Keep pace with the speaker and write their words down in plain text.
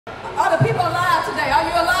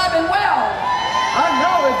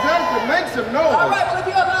some noise. All right, well, if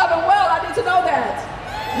you're alive and well, I need to know that.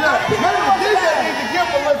 Yeah, maybe the DJ needs to give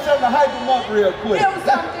him a little something to hype him up real quick. Give him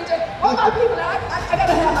something, DJ. All my people, I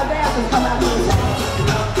gotta have my dancers come out here.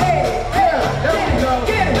 Hey, hey, there we go.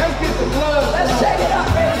 Get it. Let's get the blood. Let's shake it up,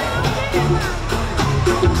 baby.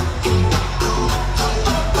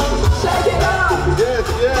 Shake it up. Yes,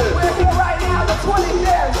 yes. We're here right now, the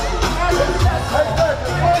 25th. And it's just,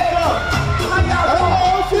 hey, how y'all doing?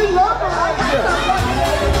 Oh, she love it right there.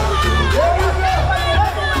 There we go.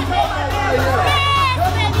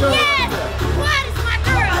 Yes! What is my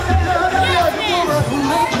girl? Yes, Who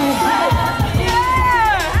make me happy?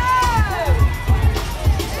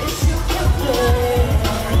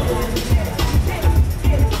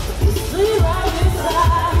 Sleep right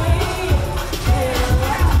beside me.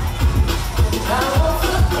 I want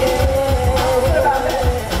to get. What about that?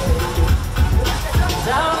 I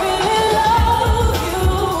really love you.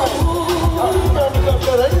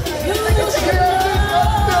 You should know.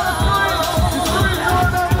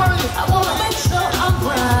 I want to make sure I'm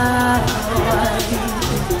right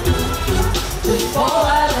before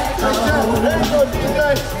I let go. There you go, DJ.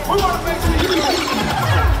 We want to make sure you get it.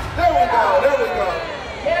 There we go, there we go.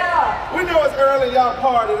 Yeah. We know it's early, y'all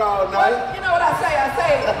partied all night. Well, you know what I say? I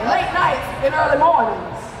say late nights and early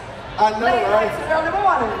mornings. I know, Late right? nights and early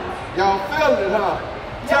mornings. Y'all feeling it, huh?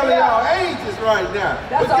 Telling y'all ages right now.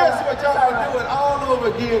 That's but guess all right. what? Y'all gonna do it all over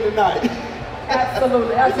again tonight.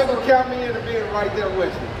 Absolutely, You're absolutely. gonna count me in and being right there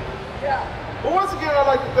with you. Yeah. But once again, I'd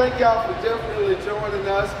like to thank y'all for definitely joining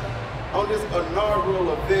us on this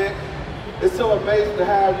inaugural event. It's so amazing to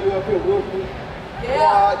have you up here with me.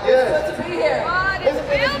 Yeah. Yes. It's good to be here. It's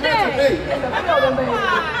meant to be. In the building, baby.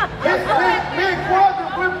 Me and Quad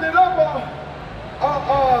been whipping it up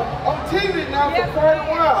on TV now for quite a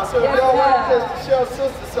while. So if y'all want to catch the show,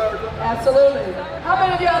 Sister Circle. Absolutely. How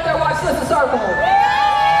many of you out there watch Sister Circle?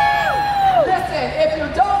 Listen, if you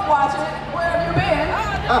don't watch it, where have you been?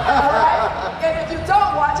 All right? And if you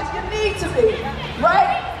don't watch it, you need to be.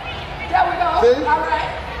 Right? There we go. See? All right.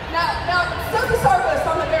 Now, Sister Circle is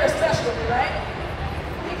something very special to me, right?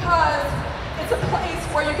 Because it's a place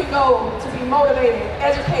where you can go to be motivated,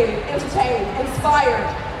 educated, entertained, inspired,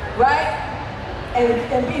 right?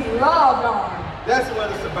 And be loved on. That's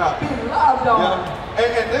what it's about. Be loved on. Yeah.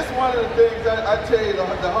 And this is one of the things I tell you, the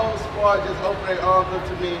whole squad just opened their arms up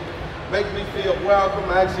to me, make me feel welcome.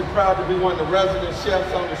 I'm actually proud to be one of the resident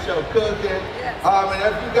chefs on the show cooking. Yes. And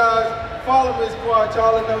if you guys follow Miss Squad,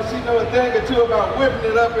 y'all know she know a thing or two about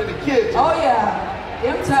whipping it up in the kitchen. Oh yeah.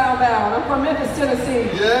 M-Town bound. I'm from Memphis, Tennessee.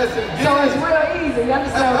 Yes, indeed. So it's real easy. You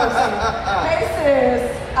understand what I'm saying? Hey sis,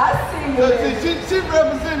 I see you. So she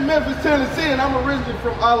represents Memphis, Tennessee, and I'm originally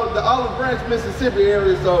from the Olive Branch, Mississippi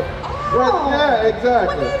area. So, yeah, exactly.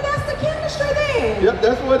 Well, then that's the chemistry then. Yep,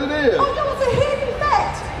 that's what it is. Oh, that was a hidden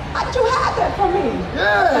fact. How did you hide that from me?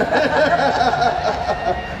 Yeah.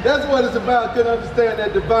 That's what it's about. Could understand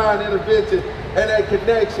that divine intervention and that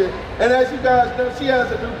connection. And as you guys know, she has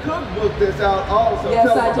a new cookbook that's out also. Yes,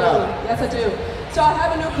 Tell I do. about it. Yes, I do. So I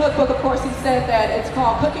have a new cookbook. Of course, he said that. It's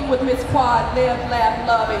called Cooking with Miss Quad, Live, Laugh,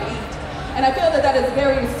 Love, and Eat. And I feel that that is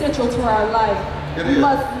very essential to our life. We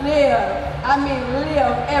must live. I mean,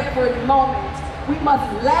 live every moment. We must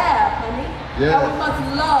laugh, honey. Yeah. And we must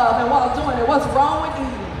love. And while doing it, what's wrong with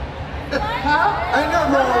eating? Huh? Ain't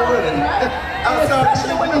nothing wrong with it. Right? Outside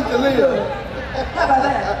Especially when you you need to live. How about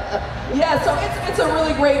that? Yeah, so it's a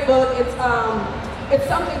really great book. It's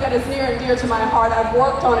something that is near and dear to my heart. I've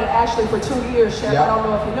worked on it actually for 2 years, Chef. Yeah. I don't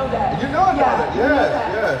know if you know that. You know about it, you know yes,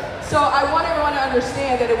 that. yes. So I want everyone to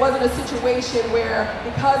understand that it wasn't a situation where,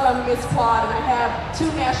 because I'm Miss Quad and I have 2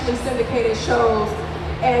 nationally syndicated shows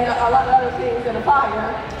and a lot of other things in the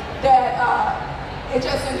fire, that it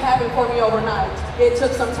just didn't happen for me overnight. It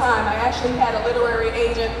took some time. I actually had a literary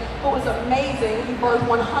agent who was amazing. He birthed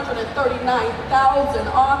 139,000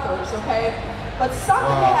 authors, okay? But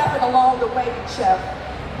something happened along the way, Chef,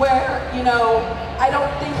 where, you know, I don't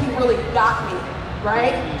think he really got me,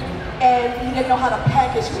 right? And he didn't know how to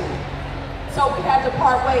package me. So we had to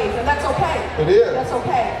part ways, and that's okay. It is. That's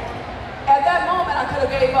okay. At that moment, I could have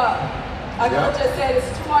gave up. I could have just said, it's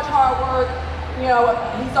too much hard work. You know,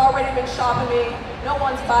 he's already been shopping me. No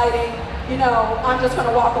one's biting. You know, I'm just going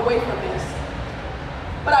to walk away from this.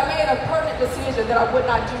 But I made a permanent decision that I would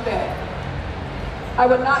not do that. I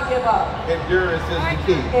would not give up. Endurance is the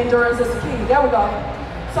key. Endurance is the key. There we go.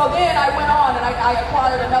 So then I went on and I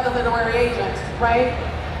acquired another literary agent, right?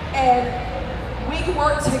 And we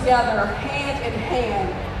worked together hand in hand,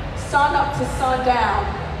 sun up to sundown,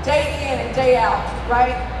 day in and day out,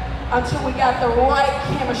 right? Until we got the right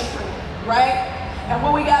chemistry, right? And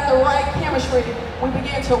when we got the right chemistry, we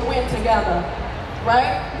began to win together.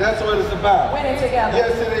 right? That's what it's about. Winning together.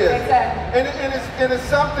 Yes, it is. Exactly. And it's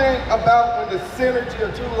something about when the synergy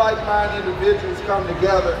of two like-minded individuals come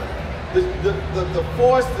together, the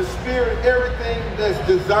force, the spirit, everything that's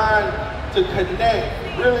designed to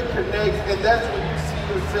connect, really connects, and that's when you see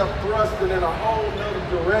yourself thrusting in a whole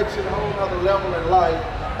nother direction, a whole nother level in life.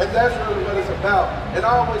 And that's really what it's about. And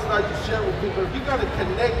I always like to share with people, if you're going to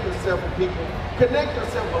connect yourself with people, connect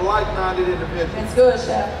yourself with like-minded individuals. It's good,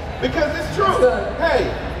 Chef. Because it's true. It's good. Hey,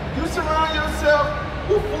 you surround yourself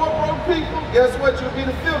with 4 broke people, guess what? You'll be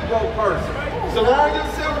the 5th broke person. Surround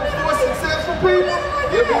yourself with 4 successful people,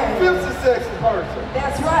 you'll be the 5th successful person.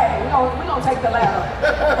 That's right. We're gonna take the ladder.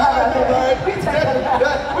 Right? We take the ladder.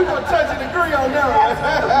 We're going to touch and agree on that one.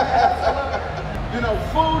 You know,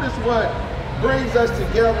 food is what brings us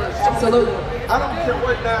together. Absolutely. I don't care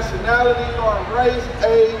what nationality or race,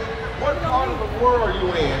 age, what part of the world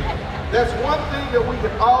you're in. That's one thing that we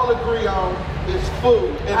can all agree on is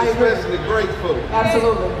food, and especially great food.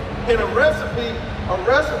 Absolutely. And a recipe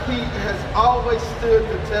has always stood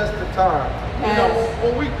the test of time. Yes. You know,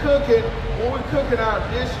 when we're cooking our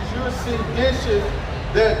dishes, you'll see dishes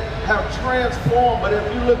that have transformed, but if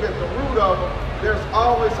you look at the root of them, there's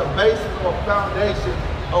always a basis or a foundation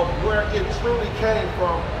of where it truly came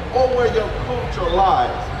from or where your culture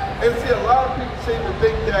lies. And see, a lot of people seem to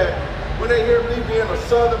think that when they hear me being a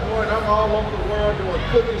Southern boy and I'm all over the world doing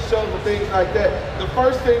cooking shows and things like that, the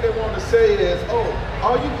first thing they want to say is, oh,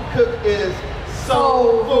 all you can cook is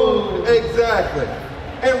soul food. Exactly.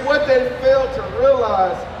 And what they fail to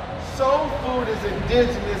realize, soul food is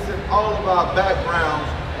indigenous in all of our backgrounds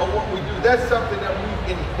of what we do. That's something that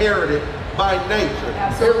we've inherited by nature.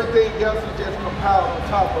 Absolutely. Everything else is just compiled on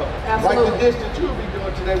top of it. Absolutely. Like the dish that you'll be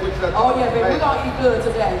doing today, which is oh yeah, baby, we're gonna eat good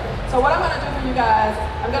today. So what I'm gonna do for you guys,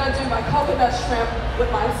 I'm gonna do my coconut shrimp with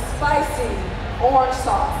my spicy orange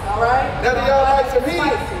sauce, all right? Now do y'all like some heat?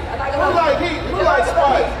 Spicy. Who like heat? Who like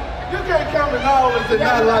spice? You can't come to New Orleans and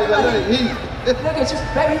not like a little heat. Look at you,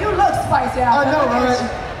 baby, you look spicy out there. I know, right?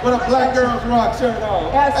 With a Black Girls Rock shirt on.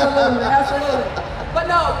 Absolutely, absolutely. But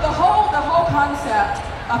no, the whole concept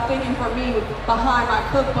of thinking for me behind my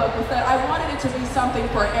cookbook was that I wanted it to be something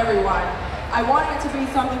for everyone. I wanted it to be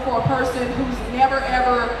something for a person who's never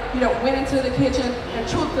ever, went into the kitchen and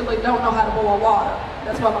truthfully don't know how to boil water.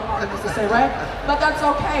 That's what my mom used to say, right? But that's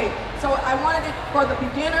okay. So I wanted it for the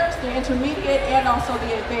beginners, the intermediate, and also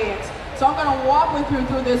the advanced. So I'm gonna walk with you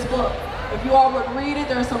through this book. If you all would read it,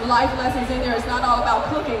 there's some life lessons in there. It's not all about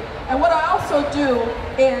cooking. And what I also do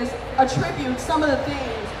is attribute some of the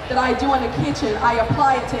things that I do in the kitchen. I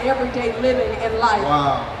apply it to everyday living and life.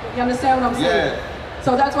 Wow. You understand what I'm saying? Yeah.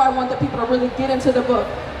 So that's why I want the people to really get into the book.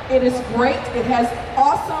 It is great. It has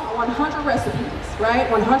awesome 100 recipes, right?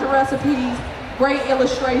 100 recipes, great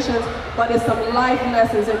illustrations, but it's some life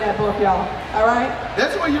lessons in that book, y'all. All right?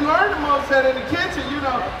 That's where you learn the most at in the kitchen.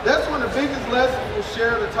 That's one of the biggest lessons you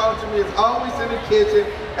share to talk to me is always in the kitchen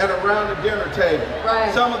and around the dinner table.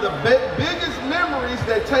 Right. Some of the biggest memories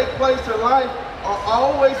that take place in life are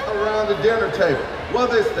always around the dinner table.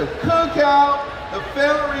 Whether it's the cookout, the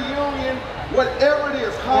family reunion, whatever it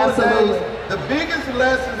is, holidays, absolutely, the biggest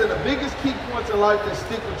lessons and the biggest key points in life that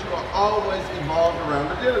stick with you are always evolved around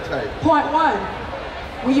the dinner table. Point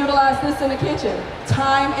 1, we utilize this in the kitchen,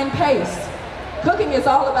 time and pace. Cooking is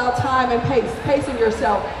all about time and pace, pacing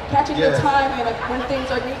yourself, catching your time and when things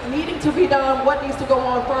are needing to be done, what needs to go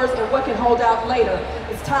on first and what can hold out later.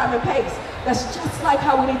 It's time and pace. That's just like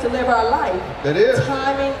how we need to live our life. That is.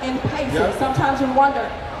 Timing and pacing. Yep. Sometimes we wonder,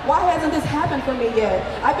 why hasn't this happened for me yet?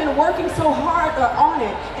 I've been working so hard on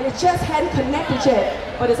it and it just hadn't connected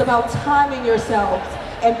yet. But it's about timing yourselves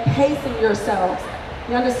and pacing yourselves.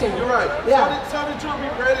 You understand? You're right. Yeah. So that you'll be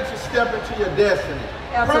ready to step into your destiny.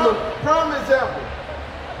 Absolutely. Prime example,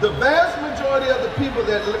 the vast majority of the people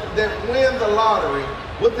that win the lottery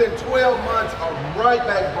within 12 months are right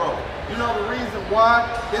back broke. You know the reason why?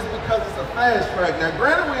 It's because it's a fast track. Now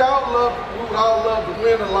granted, we would all love to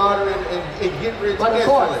win the lottery and get rich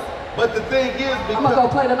instantly. But the thing is, because I'm gonna go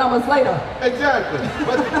play the numbers later. Exactly.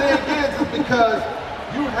 But the thing is because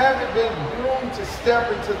you haven't been groomed to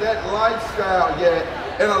step into that lifestyle yet.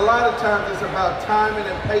 And a lot of times it's about timing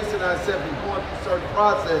and pacing ourselves and going through certain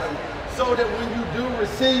processes so that when you do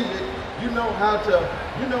receive it, you know how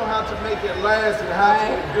to make it last and how to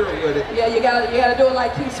endure with it. Yeah, you gotta do it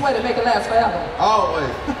like Keith Sweat and make it last forever.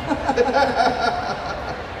 Always.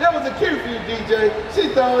 That was a cue for you, DJ. She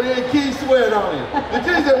throwed in Keith Sweat on you. The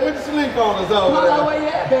DJ went to sleep on us over there. Where you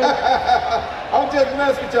at, baby? I'm just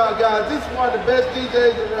messing with y'all guys. This is one of the best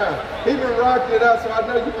DJs around. He been rocking it out, so I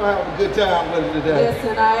know you're gonna have a good time with it today.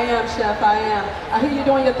 Listen, I am, Chef, I am. I hear you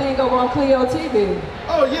doing your thing over on Clio TV.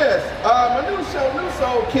 Oh Oh yes, my new show, New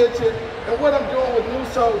Soul Kitchen, and what I'm doing with New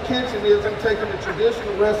Soul Kitchen is I'm taking the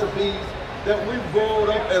traditional recipes that we've grown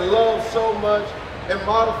up and loved so much and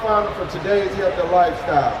modifying them for today's healthy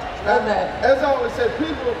lifestyle. Love that. As I always said,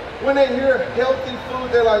 people, when they hear healthy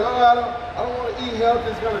food, they're like, oh, I don't want to eat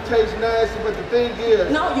healthy, it's going to taste nasty, but the thing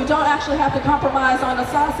is... No, you don't actually have to compromise on the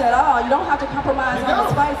sauce at all. You don't have to compromise on the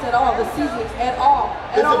spice at all, the seasonings at all.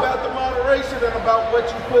 It's about the moderation and about what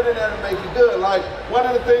you put in there to make it good. Like, one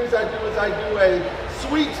of the things I do is I do a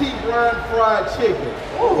sweet tea brine fried chicken.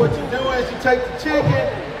 What you do is you take the chicken,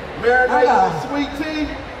 marinate it in sweet tea,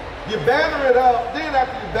 you batter it up, then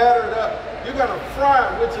after you batter it up, you're gonna fry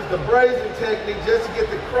it, which is the braising technique, just to get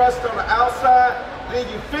the crust on the outside. Then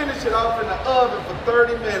you finish it off in the oven for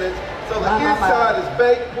 30 minutes. So the inside is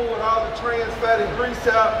baked, pulling all the trans fat and grease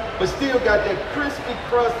out, but still got that crispy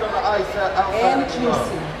crust on the outside. And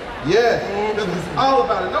juicy. Yes, because it's all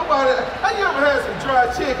about it. Nobody, have you ever had some dry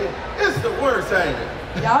chicken? It's the worst, ain't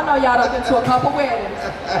it? Y'all know y'all done been to a couple weddings.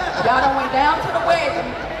 Y'all done went down to the wedding,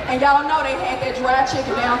 and y'all know they had that dry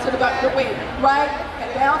chicken down to the wedding, right? And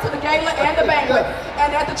down to the gala and the banquet,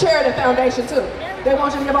 and at the charity foundation too. They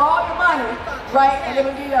want you to give all your money, right? And they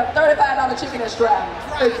will give you a $35 chicken that's dry.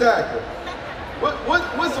 Exactly.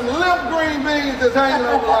 With some limp green beans that's hanging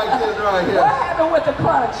over like this right here. What happened with the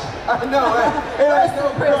crunch? I know, it ain't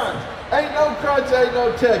no crunch. Ain't no crunch, ain't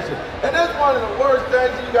no texture. And that's one of the worst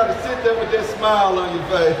things, you gotta sit there with that smile on your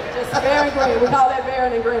face. Just bearing grin. We call that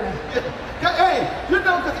bearing and grinning. Hey, you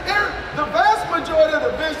know, because the vast majority of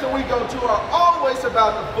the events that we go to are always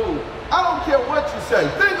about the food. I don't care what you say.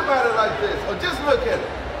 Think about it like this, or just look at it.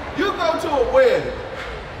 You go to a wedding.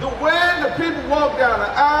 The wedding, the people walk down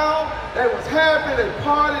the aisle, they was happy, they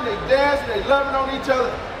partying, they dancing, they loving on each other.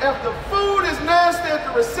 If the food is nasty at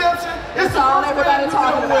the reception, it's the all first everybody wedding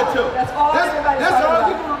talking about. That's all everybody talking about. That's all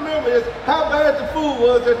you can remember is how bad the food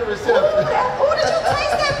was at the reception. Ooh, did you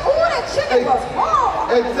taste that? Ooh, that chicken was wrong.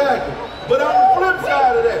 Exactly. But on the flip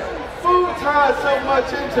side of that, food ties so much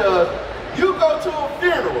into us. You go to a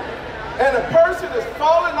funeral, and a person is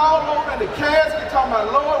falling all over in the casket talking about,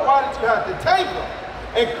 Lord, why did you have to take them?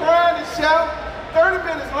 And crying and shouting. 30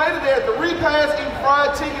 minutes later, they're at the repast eating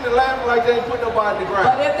fried chicken and laughing like they ain't put nobody in the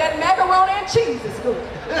ground. But if that macaroni and cheese is good,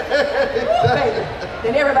 baby,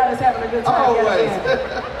 then everybody's having a good time. Always.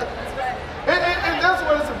 and that's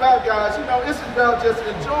what it's about, guys. You know, it's about just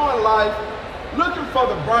enjoying life, looking for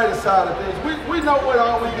the brighter side of things. We know what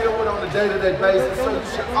all we deal with on a day-to-day basis, so you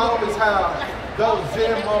should always have those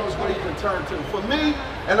Zen moments where you can turn to. For me,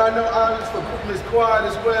 and I know obviously for Ms. Quiet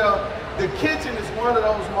as well, the kitchen is one of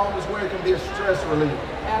those moments where it can be a stress reliever.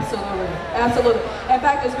 Absolutely, absolutely. In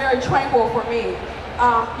fact, it's very tranquil for me.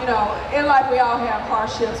 You know, in life we all have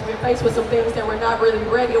hardships. We're faced with some things that we're not really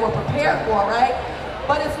ready or prepared for, right?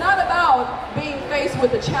 But it's not about being faced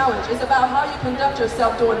with a challenge. It's about how you conduct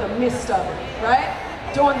yourself during the midst of it, right?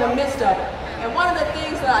 During the midst of it. And one of the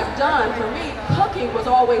things that I've done, for me, cooking was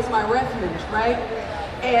always my refuge, right?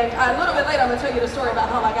 And a little bit later, I'm gonna tell you the story about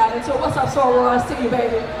how I got into it. What's up, Soror? I see you,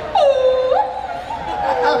 baby. Ooh.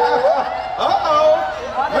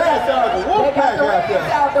 Man, it sounds like a wolf pack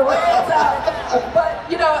out there. The reds out. But,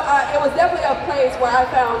 you know, it was definitely a place where I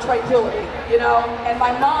found tranquility, you know? And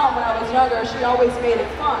my mom, when I was younger, she always made it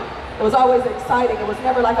fun. It was always exciting. It was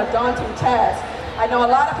never like a daunting task. I know a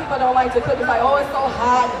lot of people don't like to cook. It's like, oh, it's so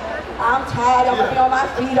hot. I'm tired. I'm gonna be on my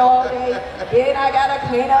feet all day. Then I gotta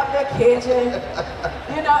clean up the kitchen.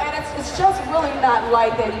 You know, and it's just really not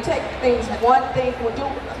like that. You take things one thing, we'll do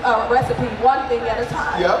a recipe one thing at a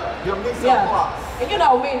time. Yep, you'll mix some blocks. And you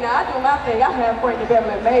know me now, I do my thing. I have Frankie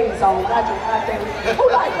Beverly Mays on. I do my thing. Who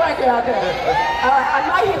like Frankie out there? I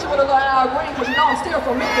might hit you with a little Al Green because you know I'm still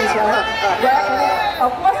from Memphis, right? And then,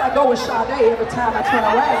 of course, I go with Sade every time I turn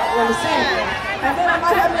around when the scene. And then I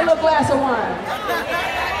might have me a little glass of wine.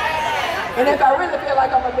 And if I really feel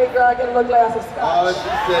like I'm a big girl, I get a little glass of scotch. Oh, she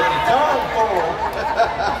said the tongue form.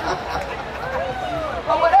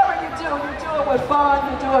 But whatever you do it with fun,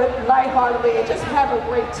 you do it lightheartedly, and just have a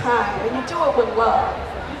great time. And you do it with love.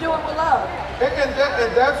 You do it with love. And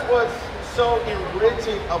that's what's so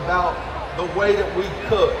enriching about the way that we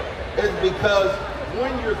cook, is because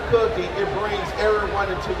when you're cooking, it brings everyone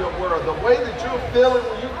into your world. The way that you're feeling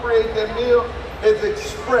when you create that meal is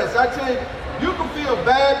expressed. I tell you, you can feel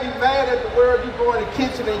bad, be mad at the world. You go in the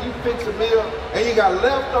kitchen and you fix a meal and you got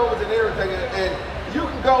leftovers and everything. And you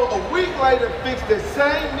can go a week later and fix the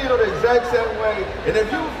same meal the exact same way. And if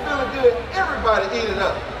you were feeling good, everybody eat it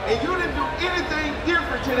up. And you didn't do anything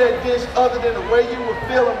different to that dish other than the way you were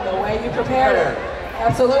feeling. The way you prepared it.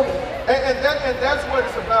 Absolutely. And that's what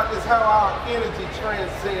it's about, is how our energy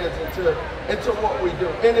transcends into what we do.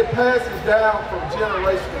 And it passes down from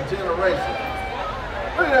generation to generation.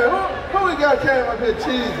 Look at that, who we got came up here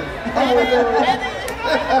cheesing?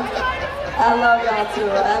 I love y'all too.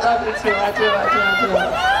 I love you too. I do.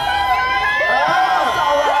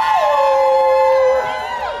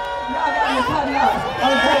 Y'all got me cutting up.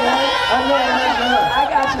 I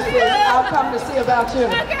got you, sis. I'll come to see about you.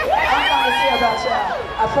 I'm coming to see about y'all.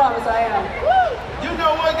 I promise I am. You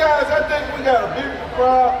know what, guys? I think we got a beautiful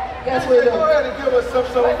crowd. Yes, we do. Go ahead and give us some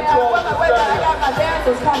Wait, I got my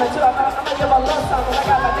dancers coming too. I'm gonna give them a little something. I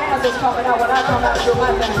got my dancers coming out when I come out and do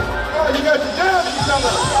my thing. Oh, you got your dancers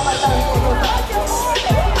coming out.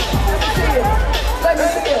 Let me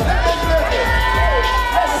see it.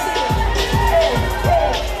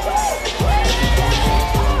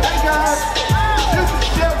 Hey guys, this is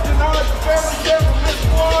Chef Jernard, the family chef of Miss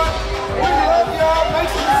Squad. We love y'all.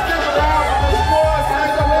 Make sure you stick around for Miss Squad.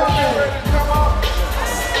 Thank you for getting ready to come up.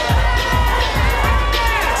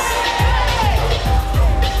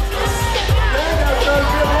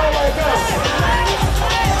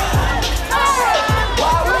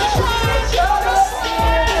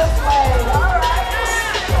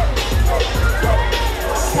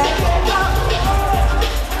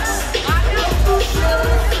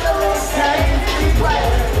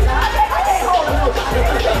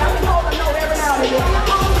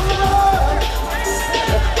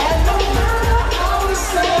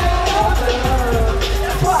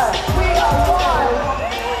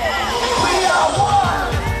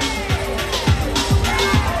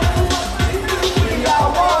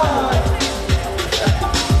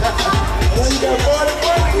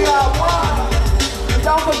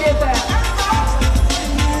 Don't forget that.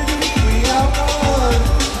 We are one.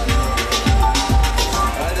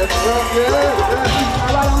 That's real good.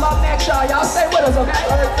 All right, I'm up next, y'all. Y'all stay with us, okay?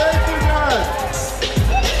 All right, thank you, guys.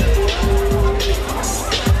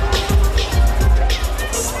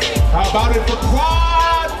 How about it for Quad?